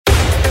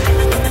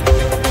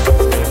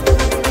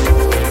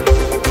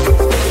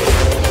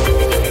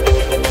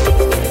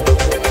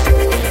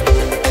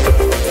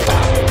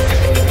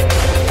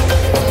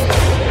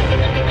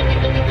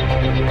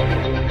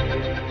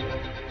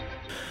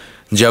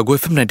জাগো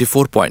FM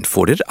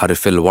 94.4 এর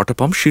RFL water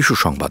pump শীর্ষ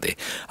সংবাদে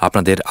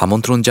আপনাদের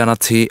আমন্ত্রণ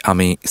জানাচ্ছি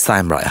আমি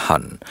সায়েম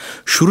রায়হান।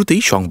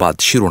 শুরুতেই সংবাদ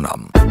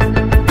শিরোনাম।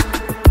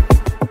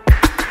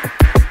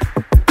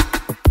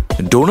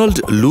 ডোনাল্ড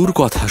লুর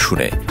কথা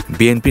শুনে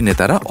বিএনপি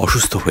নেতারা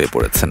অসুস্থ হয়ে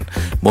পড়েছেন,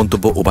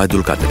 মন্তব্য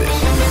ওবায়দুল কাদেরের।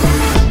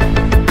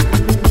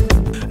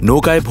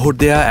 নৌকায় ভোট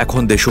দেয়া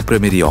এখন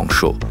দেশপ্রেমেরই অংশ,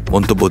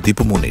 মন্তব্য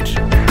দীপু মুনির।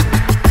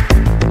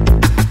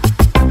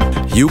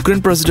 ইউক্রেন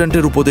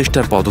প্রেসিডেন্টের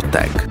উপদেষ্টার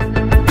পদত্যাগ।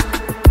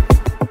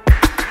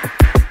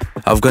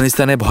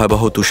 আফগানিস্তানে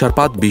ভয়াবহ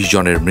তুষারপাত, ২০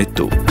 জনের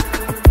মৃত্যু।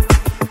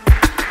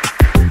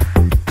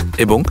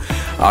 এবং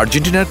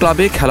আর্জেন্টিনার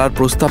ক্লাবে খেলার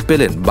প্রস্তাব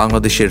পেলেন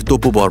বাংলাদেশের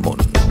তপু বর্মন।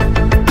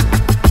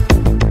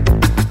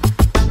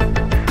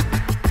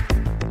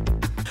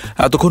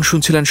 এতক্ষণ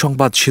শুনছিলেন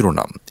সংবাদ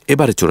শিরোনাম,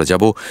 এবারে চলে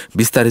যাব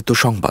বিস্তারিত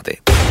সংবাদে।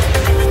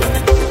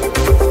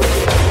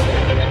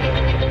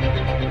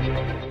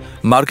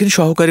 মার্কিন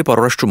সহকারী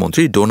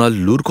পররাষ্ট্রমন্ত্রী ডোনাল্ড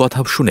লুর কথা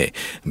শুনে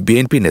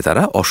বিএনপি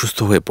নেতারা অসুস্থ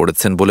হয়ে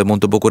পড়েছেন বলে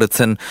মন্তব্য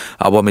করেছেন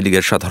আওয়ামী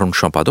লীগের সাধারণ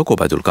সম্পাদক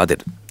ওবায়দুল কাদের।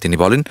 তিনি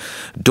বলেন,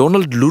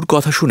 ডোনাল্ড লুর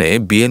কথা শুনে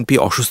বিএনপি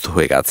অসুস্থ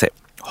হয়ে গেছে,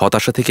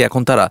 হতাশা থেকে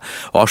এখন তারা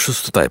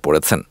অসুস্থতায়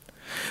পড়েছেন।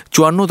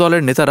 ৫৪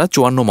 দলের নেতারা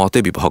 ৫৪ মতে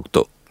বিভক্ত,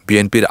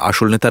 বিএনপির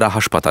আসল নেতারা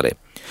হাসপাতালে।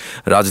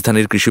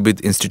 রাজধানীর কৃষিবিদ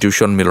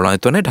ইনস্টিটিউশন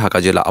মিলনায়তনে ঢাকা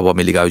জেলা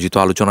আওয়ামী লীগ আয়োজিত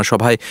আলোচনা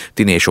সভায়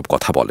তিনি এসব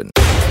কথা বলেন।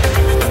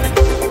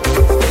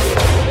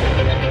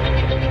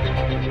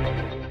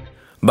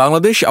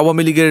 বাংলাদেশ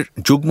আওয়ামী লীগের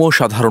যুগ্ম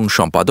সাধারণ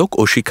সম্পাদক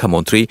ও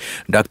শিক্ষামন্ত্রী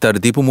ডাক্তার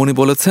দীপু মুনি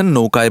বলেছেন,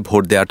 নৌকায়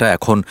ভোট দেওয়াটা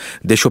এখন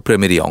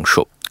দেশপ্রেমেরই অংশ,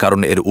 কারণ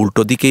এর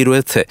উল্টো দিকেই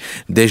রয়েছে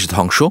দেশ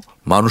ধ্বংস,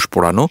 মানুষ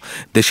পোড়ানো,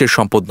 দেশের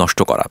সম্পদ নষ্ট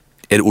করা।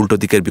 এর উল্টো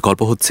দিকের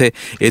বিকল্প হচ্ছে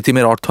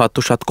এতিমের অর্থ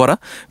আত্মসাৎ করা,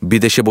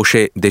 বিদেশে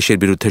বসে দেশের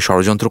বিরুদ্ধে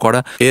ষড়যন্ত্র করা।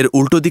 এর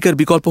উল্টো দিকের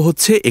বিকল্প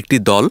হচ্ছে একটি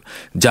দল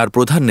যার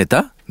প্রধান নেতা,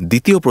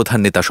 দ্বিতীয় প্রধান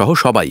নেতা সহ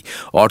সবাই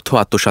অর্থ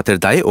আত্মসাতের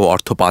দায়ে ও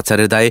অর্থ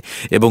পাচারের দায়ে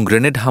এবং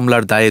গ্রেনেড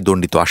হামলার দায়ে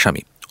দণ্ডিত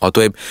আসামি।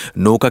 অতএব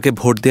নৌকাকে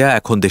ভোট দেয়া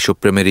এখন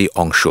দেশপ্রেমেরই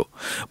অংশ।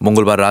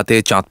 মঙ্গলবার রাতে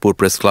চাঁদপুর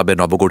প্রেস ক্লাবে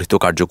নবগঠিত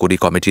কার্যকরী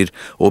কমিটির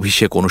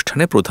অভিষেক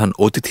অনুষ্ঠানে প্রধান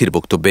অতিথির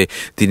বক্তব্যে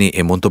তিনি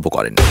এ মন্তব্য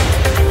করেন।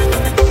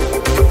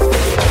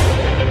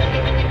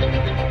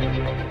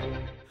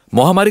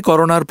 মহামারী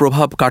করোনার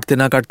প্রভাব কাটতে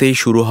না কাটতেই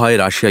শুরু হয়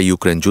রাশিয়া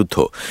ইউক্রেন যুদ্ধ।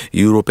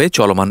 ইউরোপে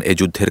চলমান এ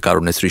যুদ্ধের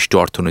কারণে সৃষ্ট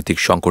অর্থনৈতিক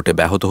সংকটে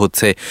ব্যাহত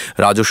হচ্ছে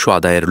রাজস্ব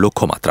আদায়ের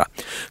লক্ষ্যমাত্রা।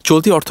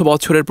 চলতি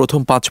অর্থবছরের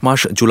প্রথম ৫ মাস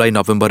জুলাই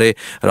নভেম্বরে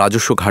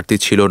রাজস্ব ঘাটতি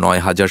ছিল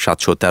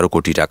 ৯,৭১৩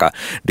 কোটি টাকা।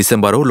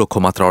 ডিসেম্বরেও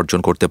লক্ষ্যমাত্রা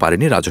অর্জন করতে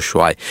পারেনি রাজস্ব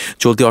আয়।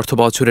 চলতি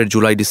অর্থবছরের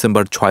জুলাই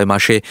ডিসেম্বর ৬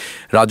 মাসে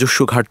রাজস্ব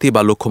ঘাটতি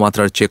বা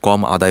লক্ষ্যমাত্রার চেয়ে কম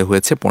আদায়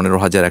হয়েছে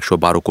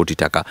 ১৫,১১২ কোটি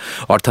টাকা,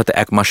 অর্থাৎ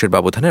এক মাসের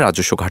ব্যবধানে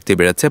রাজস্ব ঘাটতি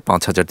বেড়েছে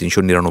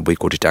 ৫,৩৯৯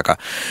 কোটি টাকা।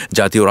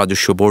 জাতীয়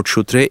রাজস্ব বোর্ড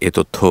সূত্রে এ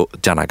তথ্য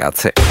জানা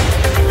গেছে।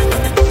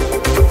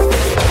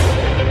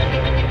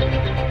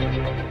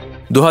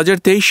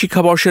 ২০২৩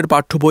 শিক্ষাবর্ষের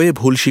পাঠ্য বইয়ে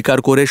ভুল স্বীকার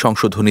করে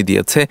সংশোধনী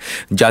দিয়েছে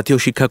জাতীয়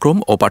শিক্ষাক্রম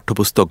ও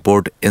পাঠ্যপুস্তক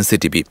বোর্ড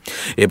এনসিটিবি।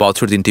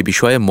 এবছর ৩টি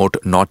বিষয়ে মোট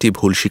 ৯টি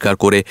ভুল স্বীকার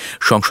করে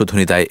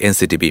সংশোধনী দেয়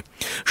এনসিটিবি।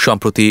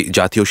 সম্প্রতি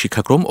জাতীয়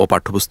শিক্ষাক্রম ও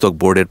পাঠ্যপুস্তক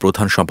বোর্ডের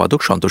প্রধান সম্পাদক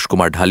সন্তোষ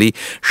কুমার ঢালি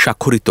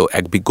স্বাক্ষরিত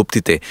এক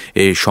বিজ্ঞপ্তিতে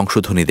এ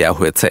সংশোধনী দেওয়া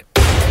হয়েছে।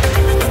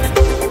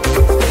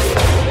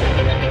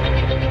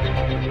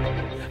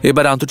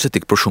 এবার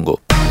আন্তর্জাতিক প্রসঙ্গ।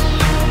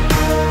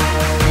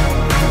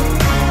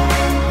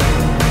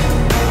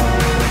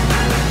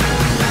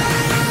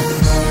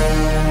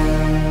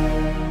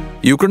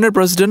 ইউক্রেনের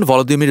প্রেসিডেন্ট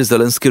ভলোদিমির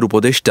জেলেন্সকির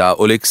উপদেষ্টা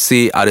ওলেক্সি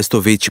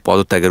আরেস্তোভিচ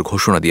পদত্যাগের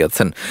ঘোষণা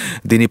দিয়েছেন।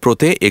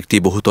 দিনিপ্রোতে একটি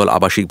বহুতল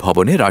আবাসিক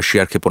ভবনে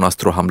রাশিয়ার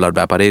ক্ষেপণাস্ত্র হামলার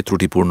ব্যাপারে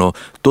ত্রুটিপূর্ণ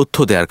তথ্য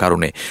দেওয়ার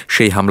কারণে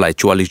সেই হামলায়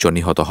 ৪৪ জন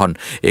নিহত হন।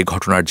 এ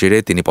ঘটনার জেরে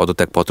তিনি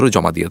পদত্যাগপত্র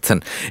জমা দিয়েছেন।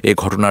 এ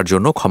ঘটনার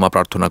জন্য ক্ষমা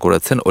প্রার্থনা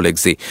করেছেন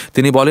ওলেক্সি।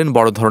 তিনি বলেন,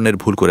 বড় ধরনের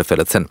ভুল করে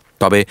ফেলেছেন,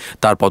 তবে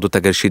তার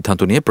পদত্যাগের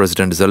সিদ্ধান্ত নিয়ে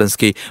প্রেসিডেন্ট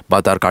জেলেন্সকি বা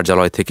তার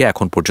কার্যালয় থেকে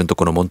এখন পর্যন্ত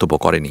কোনো মন্তব্য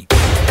করেনি।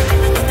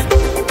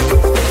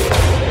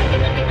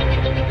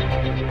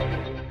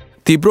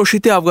 তীব্র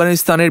শীতে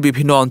আফগানিস্তানের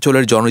বিভিন্ন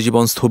অঞ্চলের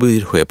জনজীবন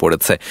স্থবির হয়ে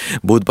পড়েছে।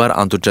 বুধবার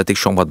আন্তর্জাতিক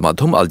সংবাদ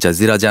মাধ্যম আল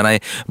জাজিরা জানায়,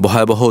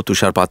 ভয়াবহ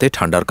তুষারপাতে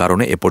ঠান্ডার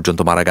কারণে এ পর্যন্ত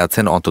মারা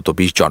গেছেন অন্তত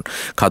 ২০ জন।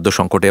 খাদ্য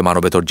সংকটে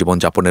মানবেতর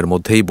জীবনযাপনের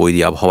মধ্যেই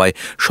বৈরী আবহাওয়ায়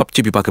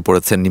সবচেয়ে বিপাকে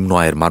পড়েছেন নিম্ন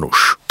আয়ের মানুষ।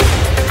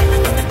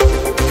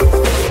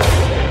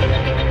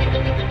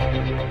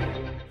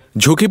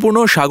 ঝুঁকিপূর্ণ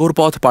সাগর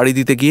পথ পাড়ি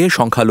দিতে গিয়ে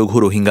সংখ্যালঘু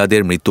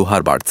রোহিঙ্গাদের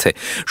মৃত্যুহার বাড়ছে।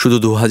 শুধু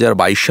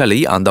 ২০২২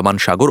 সালেই আন্দামান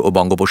সাগর ও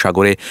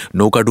বঙ্গোপসাগরে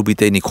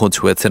নৌকাডুবিতে নিখোঁজ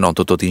হয়েছেন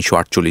অন্তত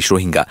 ৩৪৮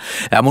 রোহিঙ্গা।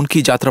 এমনকি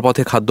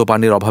যাত্রাপথে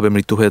খাদ্যপানির অভাবে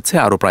মৃত্যু হয়েছে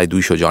আরও প্রায়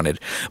 ২০০ জনের।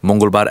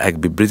 মঙ্গলবার এক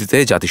বিবৃতিতে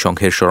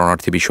জাতিসংঘের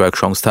শরণার্থী বিষয়ক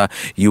সংস্থা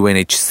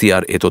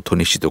ইউএনএইচসিআর এ তথ্য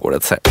নিশ্চিত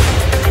করেছে।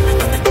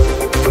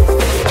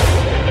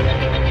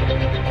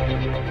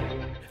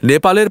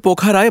 নেপালের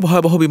পোখারায়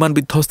ভয়াবহ বিমান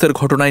বিধ্বস্তের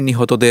ঘটনায়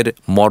নিহতদের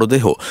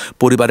মরদেহ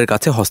পরিবারের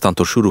কাছে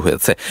হস্তান্তর শুরু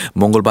হয়েছে।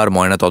 মঙ্গলবার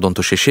ময়না তদন্ত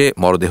শেষে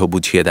মরদেহ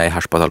বুঝিয়ে দেয়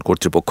হাসপাতাল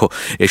কর্তৃপক্ষ।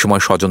 এ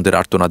সময় স্বজনদের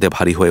আর্তনাদে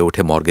ভারী হয়ে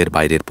ওঠে মর্গের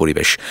বাইরের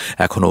পরিবেশ।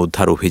 এখনও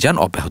উদ্ধার অভিযান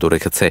অব্যাহত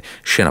রেখেছে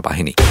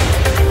সেনাবাহিনী।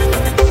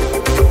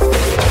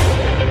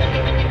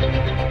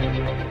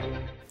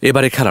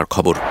 এবারে খেলার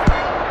খবর।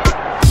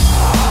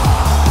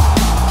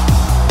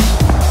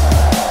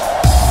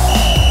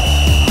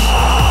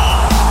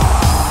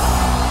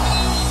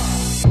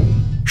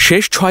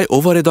 শেষ 6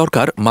 ওভারে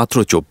দরকার মাত্র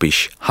 24,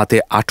 হাতে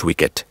 8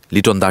 উইকেট।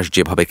 লিটন দাস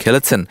যেভাবে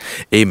খেলেছেন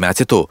এই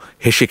ম্যাচে তো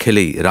হেসে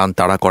খেলেই রান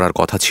তাড়া করার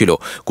কথা ছিল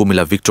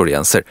কুমিল্লা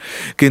ভিক্টোরিয়ান্সের,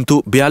 কিন্তু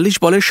 42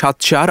 বলে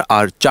 7-4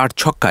 আর 4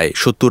 ছক্কায়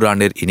 70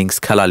 রানের ইনিংস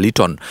খেলা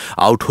লিটন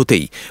আউট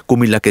হতেই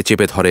কুমিল্লাকে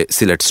চেপে ধরে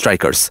সিলেট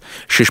স্ট্রাইকার্স।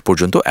 শেষ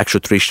পর্যন্ত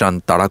 130 রান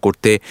তাড়া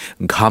করতে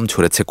ঘাম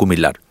ঝরেছে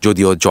কুমিল্লার,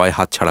 যদিও জয়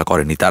হাতছাড়া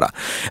করেনি তারা।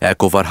 1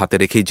 ওভার হাতে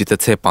রেখেই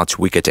জিতেছে 5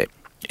 উইকেটে।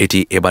 এটি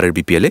এবারের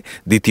বিপিএলে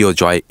দ্বিতীয়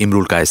জয়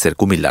ইমরুল কায়েসের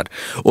কুমিল্লার।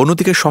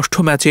 অন্যদিকে ষষ্ঠ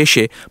ম্যাচে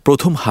এসে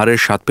প্রথম হারের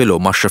স্বাদ পেল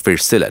মাশরাফির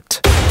সিলেট।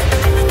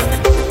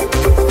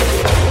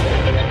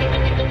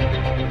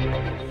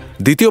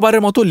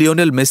 দ্বিতীয়বারের মতো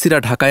লিওনেল মেসিরা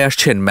ঢাকায়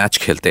আসছেন ম্যাচ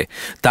খেলতে,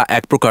 তা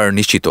এক প্রকার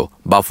নিশ্চিত।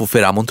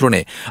 বাফুফের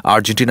আমন্ত্রণে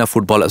আর্জেন্টিনা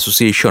ফুটবল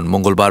অ্যাসোসিয়েশন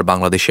মঙ্গলবার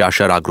বাংলাদেশে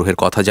আসার আগ্রহের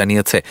কথা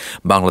জানিয়েছে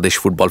বাংলাদেশ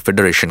ফুটবল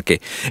ফেডারেশনকে।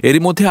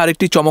 এরই মধ্যে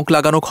আরেকটি চমক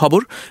লাগানো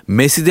খবর,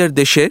 মেসিদের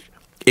দেশের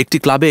একটি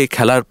ক্লাবে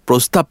খেলার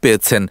প্রস্তাব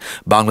পেয়েছেন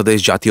বাংলাদেশ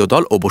জাতীয়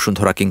দল ও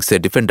বসুন্ধরা কিংসের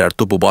ডিফেন্ডার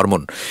তপু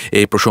বর্মন।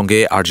 এই প্রসঙ্গে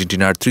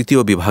আর্জেন্টিনার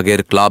 3য় বিভাগের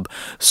ক্লাব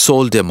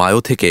সোল ডে মায়ো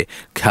থেকে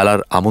খেলার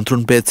আমন্ত্রণ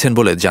পেয়েছেন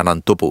বলে জানান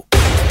তপু।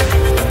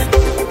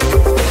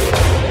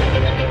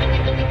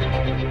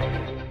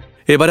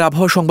 এবারে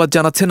আবহাওয়া সংবাদ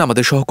জানাচ্ছেন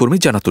আমাদের সহকর্মী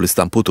জানাতুল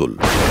ইসলাম পুতুল।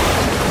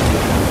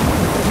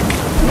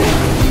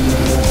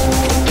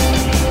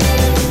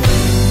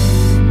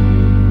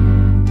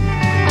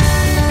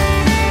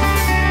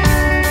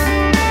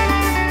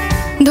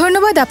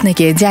 ধন্যবাদ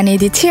আপনাকে।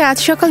 জানিয়ে দিচ্ছি আজ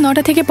সকাল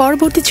 9টা থেকে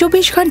পরবর্তী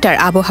 24 ঘন্টার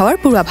আবহাওয়ার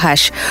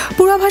পূর্বাভাস।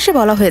 পূর্বাভাসে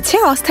বলা হয়েছে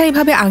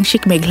অস্থায়ীভাবে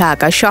আংশিক মেঘলা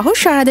আকাশ সহ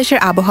সারা দেশের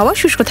আবহাওয়া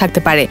শুষ্ক থাকতে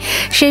পারে।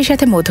 সেই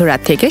সাথে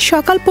মধ্যরাত থেকে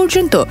সকাল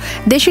পর্যন্ত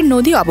দেশের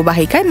নদী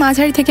অববাহিকায়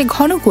মাঝারি থেকে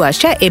ঘন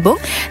কুয়াশা এবং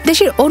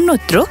দেশের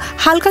অন্যত্র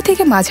হালকা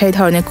থেকে মাঝারি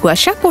ধরনের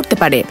কুয়াশা পড়তে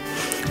পারে।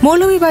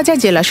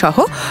 মৌলভীবাজার জেলাসহ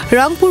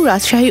রংপুর,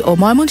 রাজশাহী ও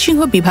ময়মনসিংহ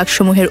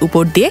বিভাগসমূহের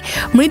উপর দিয়ে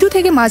মৃদু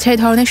থেকে মাঝারি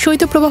ধরনের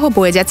শৈত্যপ্রবাহ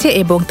বয়ে যাচ্ছে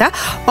এবং তা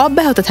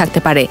অব্যাহত থাকতে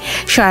পারে।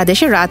 সারা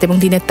দেশে রাত এবং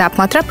দিনের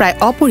তাপমাত্রা প্রায়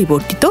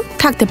অপরিবর্তিত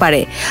থাকতে পারে।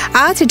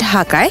 আজ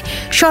ঢাকায়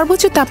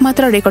সর্বোচ্চ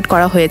তাপমাত্রা রেকর্ড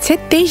করা হয়েছে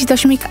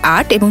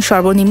 23.8 এবং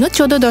সর্বনিম্ন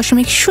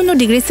 14.0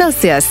 ডিগ্রি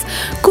সেলসিয়াস।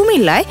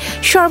 কুমিল্লায়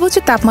সর্বোচ্চ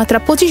তাপমাত্রা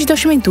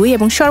 25.2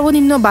 এবং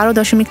সর্বনিম্ন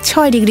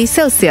 12.6 ডিগ্রি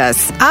সেলসিয়াস।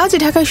 আজ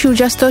ঢাকায়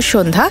সূর্যাস্ত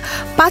সন্ধ্যা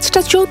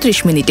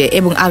 5:34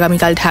 এবং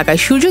আগামীকাল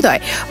ঢাকায়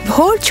সূর্যোদয়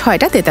ভোর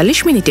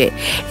 6:43।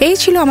 এই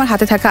ছিল আমার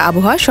হাতে থাকা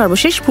আবহাওয়ার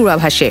সর্বশেষ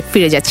পূর্বাভাসে।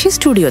 ফিরে যাচ্ছি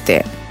স্টুডিওতে।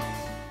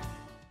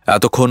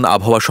 এতক্ষণ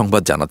আবহাওয়া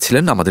সংবাদ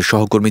জানাচ্ছিলেন আমাদের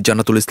সহকর্মী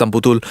জান্নাতুল ইসলাম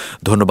পুতুল।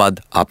 ধন্যবাদ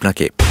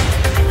আপনাকে।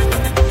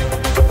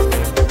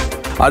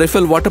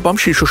 আরএফএল ওয়াটার পাম্প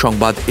শীর্ষ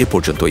সংবাদ এ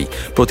পর্যন্তই।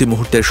 প্রতি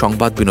মুহূর্তের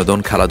সংবাদ, বিনোদন,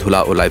 খেলাধুলা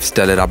ও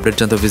লাইফস্টাইলের আপডেট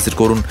জানতে ভিজিট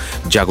করুন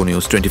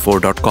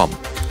jagonews24.com।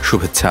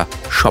 শুভেচ্ছা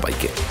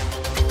সবাইকে।